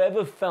 Have you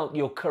ever felt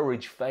your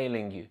courage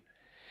failing you?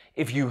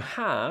 If you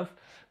have,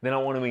 then I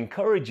want to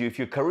encourage you. If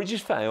your courage has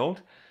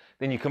failed,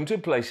 then you come to a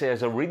place, say,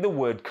 as I read the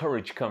word,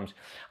 courage comes.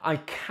 I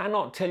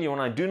cannot tell you,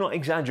 and I do not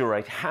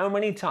exaggerate, how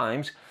many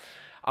times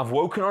I've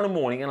woken on a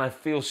morning and I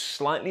feel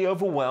slightly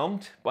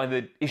overwhelmed by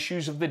the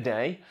issues of the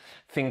day,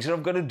 things that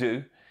I've got to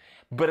do,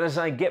 But as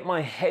I get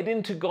my head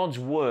into God's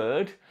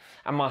word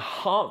and my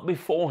heart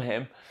before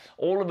him,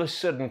 all of a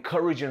sudden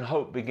courage and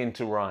hope begin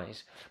to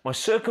rise. My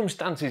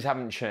circumstances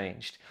haven't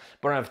changed,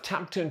 but I've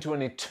tapped into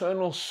an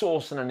eternal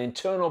source and an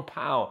eternal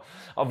power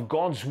of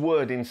God's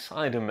word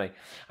inside of me,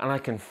 and I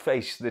can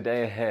face the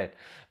day ahead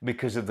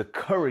because of the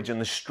courage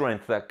and the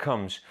strength that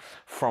comes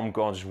from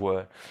God's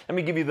word. Let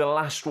me give you the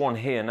last one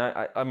here,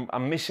 and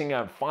I'm missing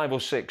out 5 or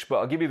 6, but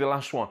I'll give you the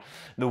last one.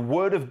 The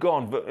word of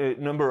God,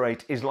 number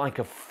 8, is like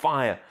a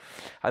fire.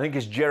 I think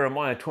it's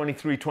Jeremiah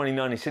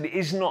 23:29. He said,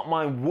 "Is not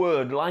my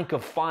word like a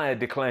fire,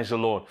 declares the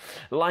Lord,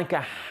 like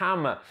a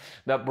hammer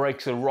that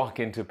breaks a rock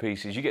into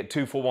pieces?" You get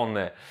 2 for 1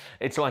 there.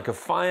 It's like a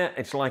fire,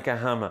 it's like a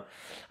hammer.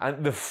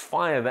 And the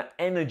fire that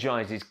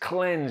energizes,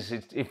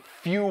 cleanses, it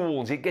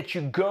fuels, it gets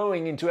you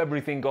going into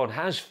everything God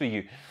has for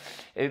you.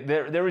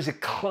 There is a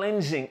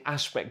cleansing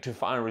aspect to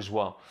fire as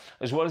well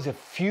as a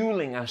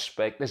fueling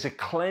aspect. There's a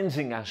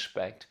cleansing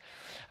aspect.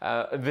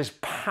 There's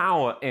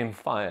power in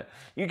fire.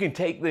 You can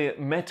take the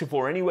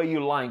metaphor any way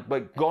you like,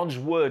 but God's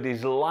word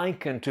is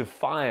likened to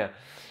fire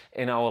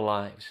in our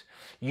lives.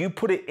 You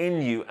put it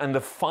in you and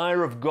the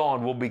fire of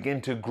God will begin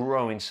to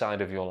grow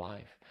inside of your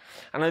life.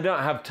 And I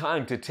don't have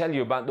time to tell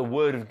you about the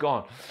word of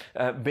God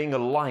being a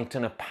light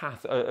and a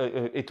path.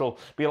 It'll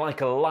be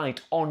like a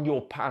light on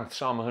your path,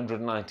 Psalm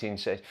 119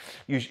 says.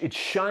 It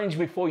shines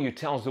before you,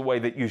 tells the way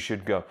that you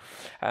should go.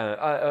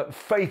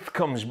 Faith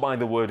comes by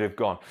the word of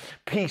God.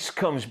 Peace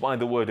comes by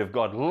the word of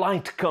God.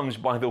 Light comes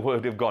by the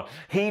word of God.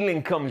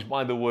 Healing comes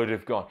by the word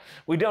of God.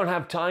 We don't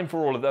have time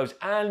for all of those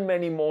and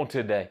many more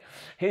today.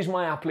 Here's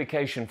my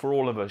application for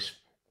all of us.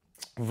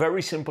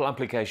 Very simple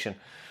application.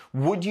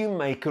 Would you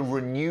make a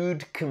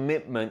renewed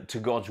commitment to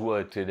God's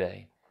word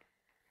today?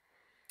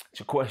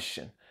 It's a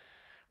question.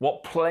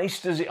 What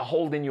place does it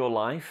hold in your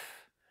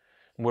life?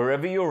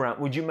 Wherever you're at,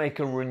 would you make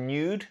a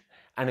renewed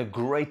and a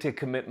greater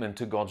commitment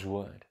to God's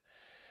word?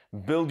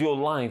 Build your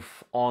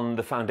life on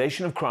the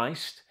foundation of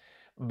Christ,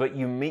 but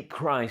you meet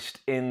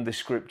Christ in the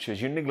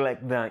scriptures. You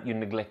neglect that, you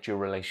neglect your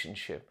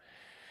relationship.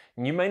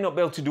 And you may not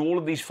be able to do all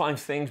of these 5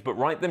 things, but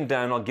write them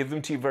down. I'll give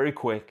them to you very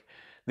quick.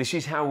 This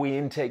is how we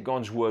intake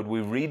God's word.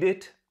 We read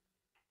it.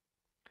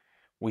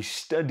 We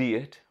study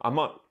it.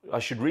 I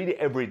should read it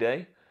every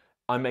day.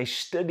 I may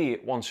study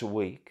it once a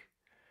week.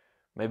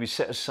 Maybe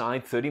set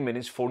aside 30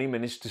 minutes, 40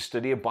 minutes to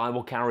study a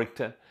Bible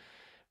character.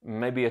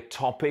 Maybe a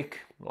topic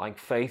like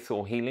faith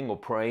or healing or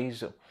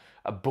praise, or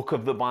a book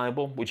of the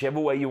Bible, whichever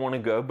way you want to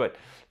go. But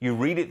you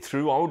read it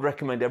through. I would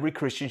recommend every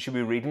Christian should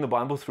be reading the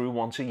Bible through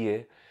once a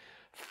year.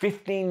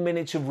 15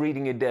 minutes of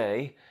reading a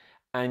day,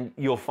 and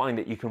you'll find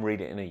that you can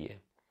read it in a year.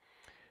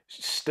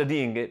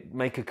 Studying it,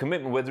 make a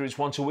commitment, whether it's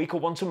once a week or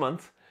once a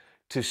month,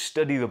 to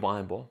study the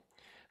Bible.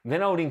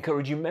 Then I would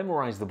encourage you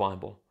memorize the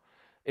Bible.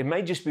 It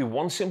may just be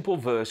one simple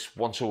verse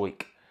once a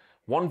week.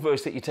 One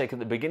verse that you take at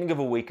the beginning of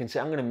a week and say,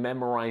 I'm going to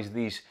memorize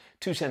these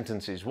 2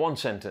 sentences, 1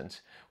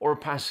 sentence, or a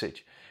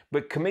passage.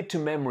 But commit to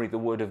memory the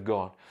word of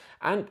God.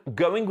 And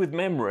going with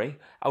memory,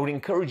 I would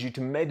encourage you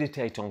to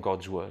meditate on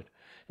God's word.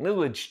 In other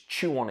words,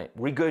 chew on it,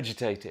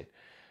 regurgitate it.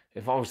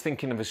 If I was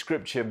thinking of a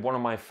scripture, one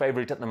of my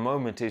favorite at the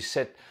moment is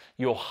set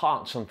your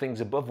hearts on things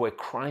above where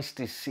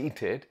Christ is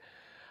seated.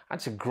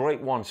 That's a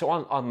great one. So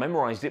I'll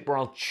memorize it, but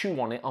I'll chew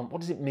on it.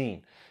 What does it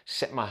mean?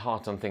 Set my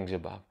heart on things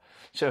above.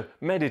 So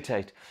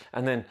meditate.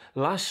 And then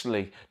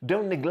lastly,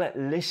 don't neglect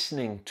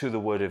listening to the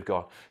word of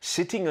God.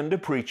 Sitting under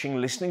preaching,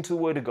 listening to the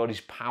word of God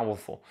is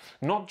powerful.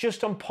 Not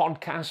just on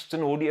podcasts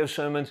and audio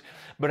sermons,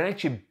 but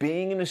actually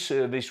being in a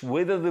service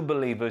with other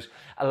believers,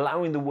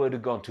 allowing the word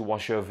of God to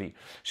wash over you.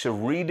 So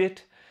read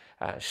it,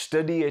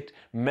 study it,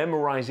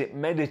 memorize it,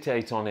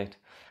 meditate on it,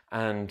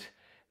 and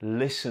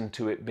listen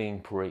to it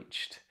being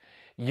preached.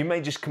 You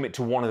may just commit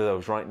to one of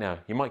those right now.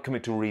 You might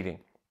commit to reading,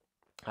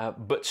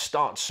 but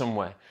start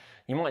somewhere.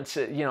 You might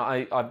say,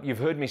 you've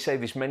heard me say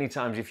this many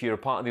times if you're a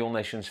part of the All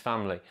Nations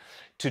family.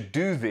 To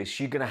do this,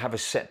 you're going to have a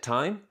set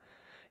time,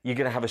 you're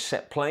going to have a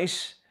set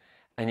place,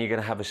 and you're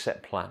going to have a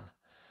set plan.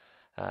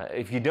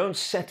 If you don't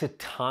set a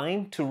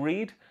time to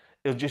read,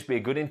 it'll just be a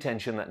good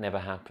intention that never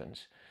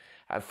happens.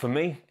 For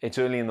me, it's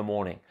early in the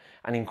morning.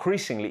 And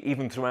increasingly,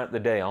 even throughout the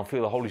day, I'll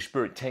feel the Holy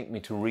Spirit take me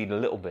to read a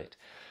little bit.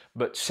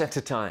 But set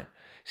a time.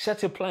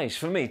 Set a place.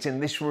 For me, it's in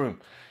this room,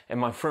 in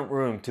my front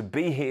room, to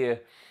be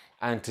here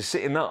and to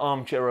sit in that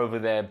armchair over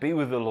there, be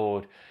with the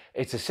Lord.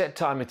 It's a set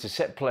time, it's a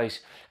set place,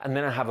 and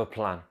then I have a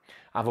plan.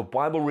 I have a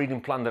Bible reading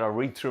plan that I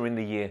read through in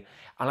the year,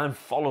 and I'm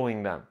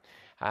following them.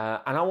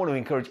 And I want to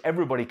encourage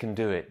everybody can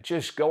do it.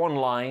 Just go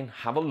online,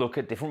 have a look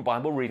at different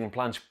Bible reading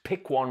plans,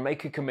 pick one,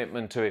 make a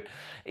commitment to it.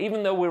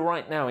 Even though we're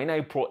right now in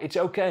April, it's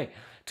okay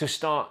to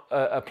start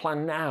a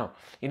plan now.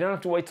 You don't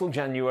have to wait till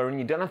January, and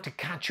you don't have to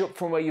catch up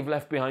from where you've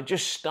left behind.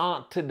 Just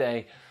start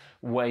today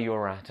where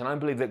you're at. And I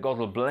believe that God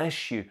will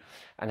bless you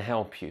and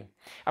help you.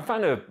 I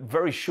found a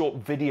very short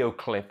video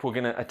clip we're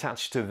going to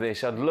attach to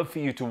this. I'd love for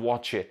you to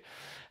watch it.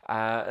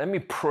 Let me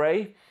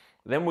pray.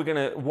 Then we're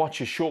going to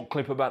watch a short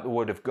clip about the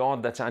Word of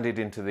God that's added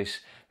into this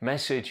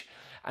message.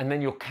 and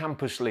then your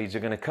campus leads are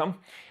going to come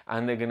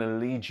and they're going to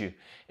lead you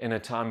in a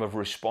time of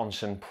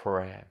response and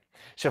prayer.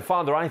 So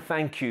Father, I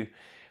thank you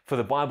for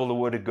the Bible, the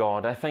Word of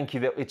God. I thank you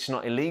that it's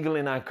not illegal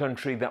in our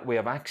country, that we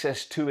have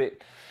access to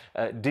it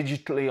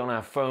digitally on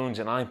our phones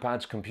and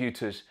iPads,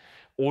 computers,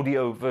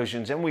 audio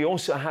versions, and we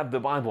also have the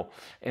Bible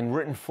in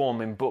written form,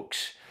 in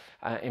books,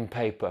 in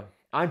paper.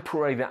 I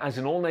pray that as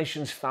an All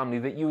Nations family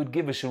that you would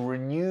give us a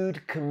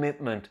renewed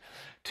commitment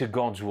to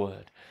God's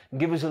Word.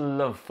 Give us a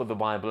love for the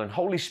Bible, and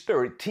Holy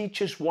Spirit,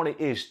 teach us what it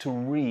is to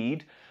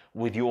read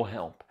with your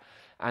help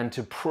and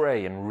to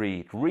pray and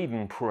read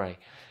and pray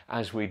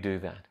as we do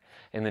that.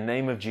 In the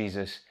name of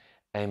Jesus,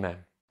 amen.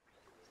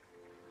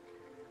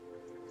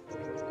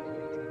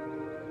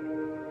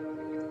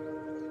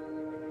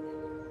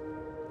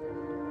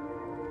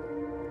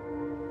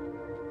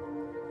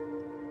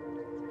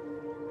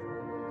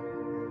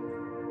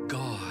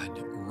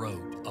 God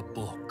wrote a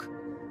book.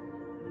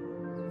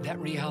 That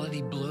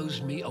reality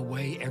blows me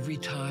away every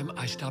time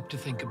I stop to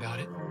think about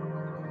it.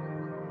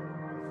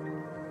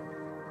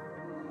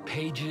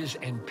 Pages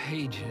and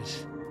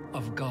pages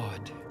of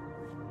God,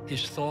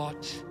 His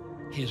thoughts,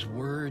 His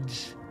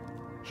words,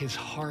 His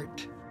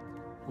heart,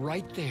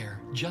 right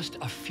there, just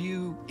a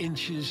few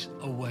inches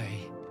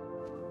away.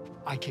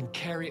 I can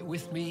carry it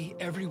with me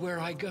everywhere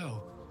I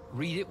go,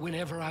 read it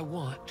whenever I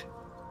want.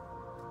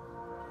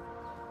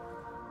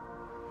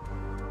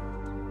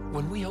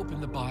 When we open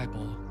the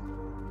Bible,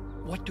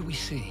 what do we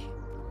see?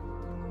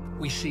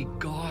 We see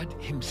God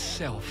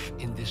Himself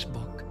in this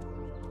book.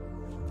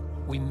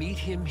 We meet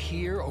Him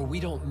here or we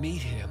don't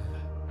meet Him,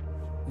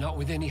 not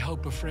with any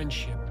hope of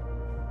friendship.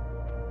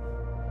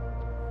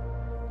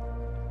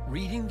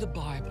 Reading the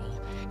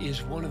Bible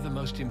is one of the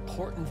most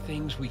important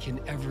things we can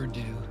ever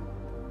do.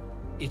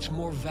 It's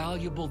more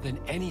valuable than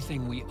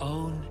anything we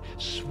own,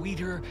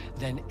 sweeter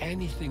than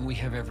anything we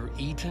have ever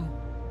eaten.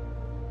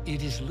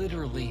 It is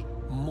literally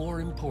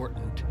more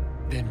important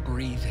than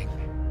breathing.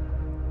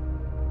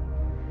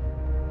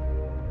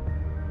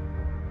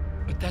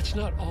 But that's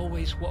not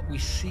always what we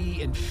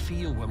see and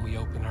feel when we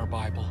open our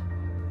Bible.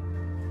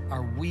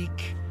 Our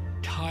weak,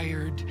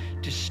 tired,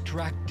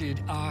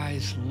 distracted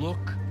eyes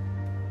look,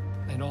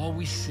 and all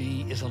we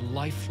see is a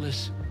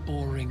lifeless,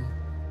 boring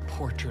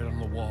portrait on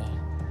the wall.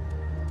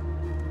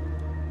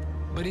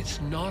 But it's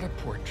not a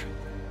portrait.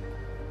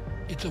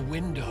 It's a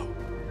window.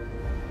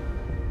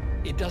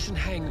 It doesn't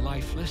hang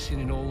lifeless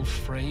in an old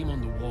frame on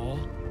the wall.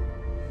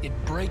 It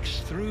breaks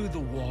through the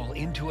wall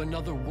into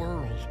another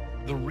world,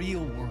 the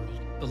real world,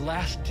 the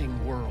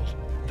lasting world,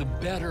 the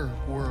better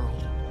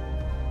world.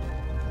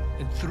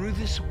 And through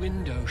this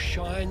window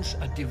shines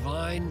a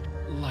divine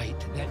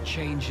light that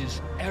changes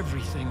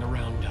everything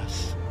around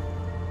us.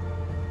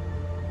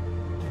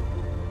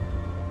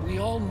 We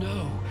all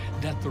know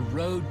that the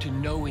road to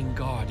knowing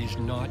God is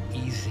not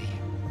easy.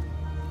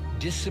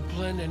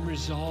 Discipline and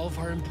resolve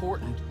are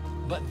important,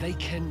 but they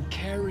can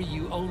carry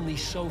you only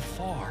so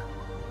far.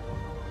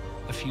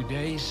 A few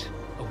days,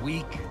 a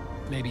week,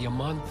 maybe a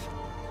month.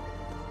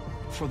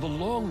 For the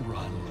long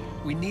run,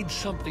 we need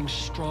something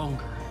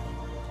stronger,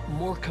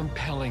 more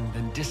compelling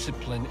than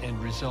discipline and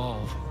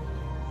resolve.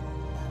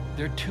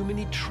 There are too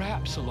many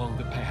traps along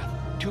the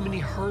path, too many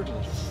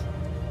hurdles.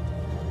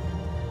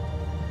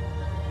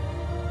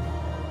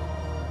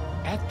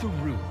 At the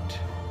root,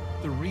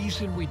 the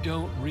reason we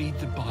don't read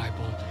the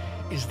Bible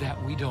is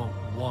that we don't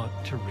want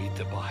to read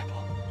the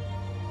Bible.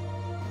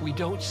 We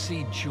don't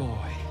see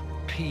joy,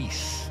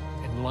 peace,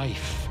 and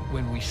life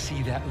when we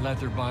see that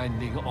leather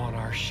binding on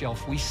our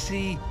shelf. We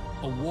see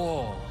a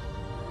wall,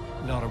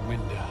 not a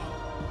window.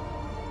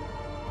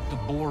 The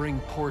boring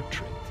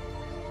portrait,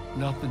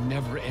 not the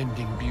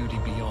never-ending beauty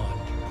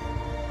beyond.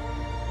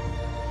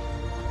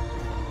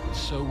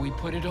 So we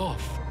put it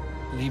off,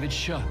 leave it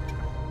shut,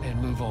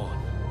 and move on.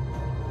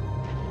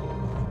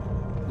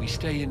 We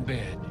stay in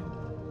bed,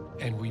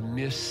 and we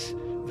miss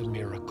the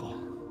miracle.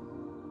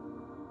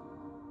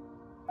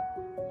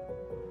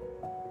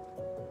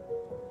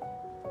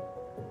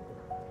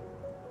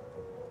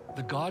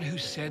 The God who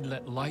said,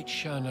 "Let light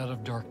shine out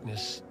of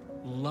darkness,"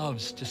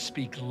 loves to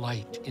speak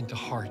light into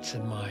hearts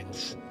and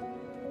minds.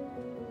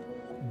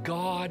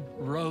 God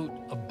wrote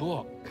a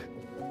book,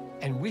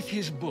 and with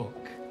His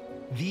book,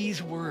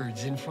 these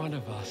words in front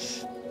of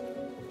us,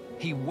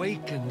 He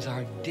wakens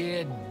our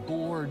dead,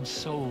 bored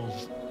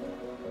souls.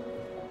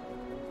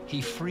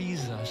 He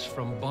frees us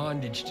from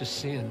bondage to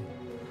sin,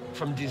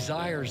 from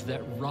desires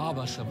that rob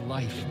us of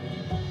life.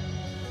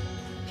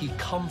 He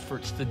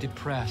comforts the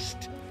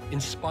depressed,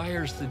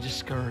 inspires the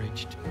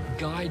discouraged,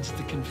 guides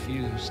the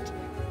confused.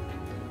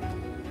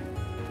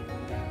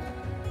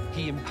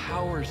 He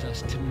empowers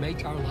us to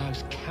make our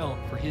lives count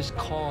for His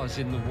cause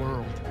in the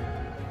world.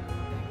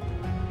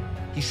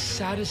 He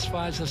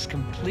satisfies us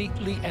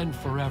completely and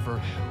forever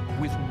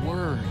with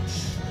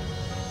words,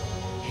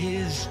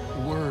 His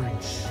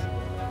words.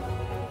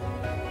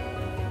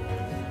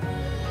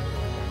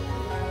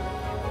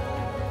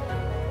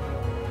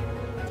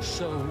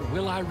 So,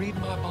 will I read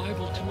my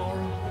Bible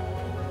tomorrow?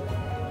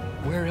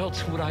 Where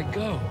else would I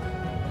go?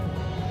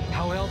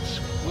 How else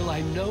will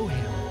I know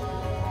Him?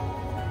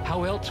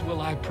 How else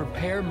will I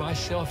prepare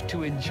myself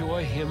to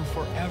enjoy him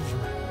forever?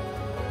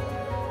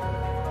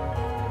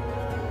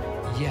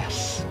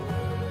 Yes,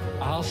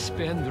 I'll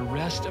spend the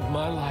rest of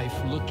my life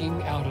looking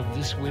out of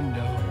this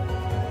window,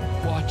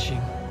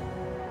 watching,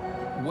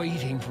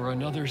 waiting for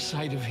another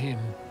sight of him,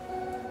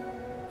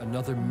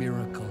 another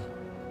miracle,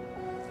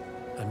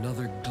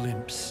 another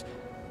glimpse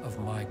of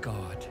my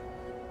God.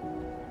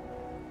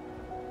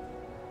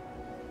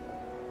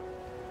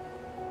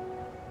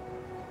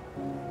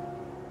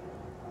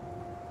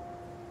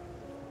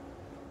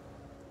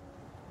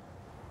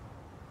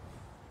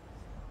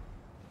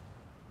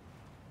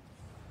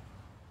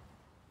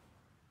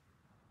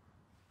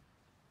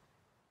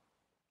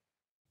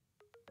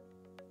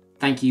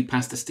 Thank you,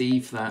 Pastor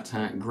Steve, for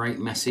that great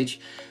message.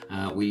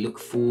 We look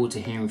forward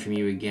to hearing from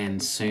you again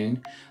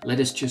soon. Let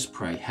us just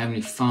pray.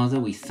 Heavenly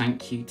Father, we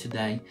thank you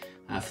today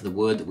for the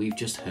word that we've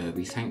just heard.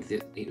 We thank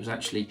that it was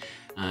actually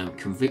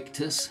convict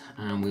us,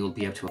 and we will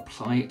be able to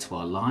apply it to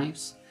our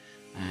lives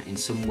in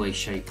some way,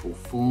 shape or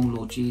form.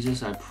 Lord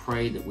Jesus, I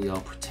pray that we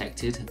are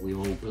protected, we are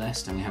all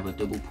blessed, and we have a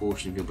double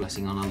portion of your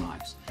blessing on our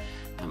lives.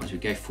 As we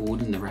go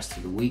forward in the rest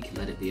of the week,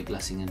 let it be a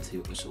blessing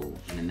unto us all.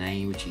 In the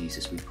name of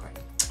Jesus we pray.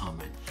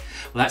 Amen.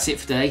 Well, that's it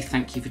for today.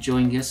 Thank you for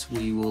joining us.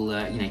 We will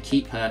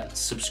keep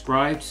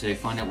subscribed to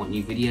find out what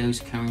new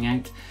videos are coming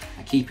out.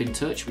 Keep in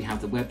touch. We have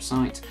the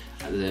website,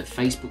 the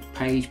Facebook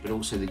page, but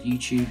also the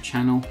YouTube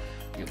channel.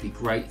 It would be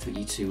great for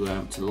you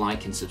to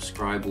like and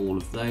subscribe all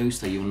of those,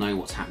 so you'll know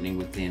what's happening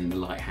within the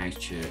Lighthouse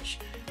Church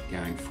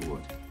going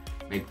forward.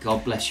 May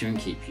God bless you and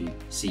keep you.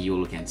 See you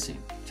all again soon.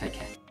 Take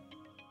care.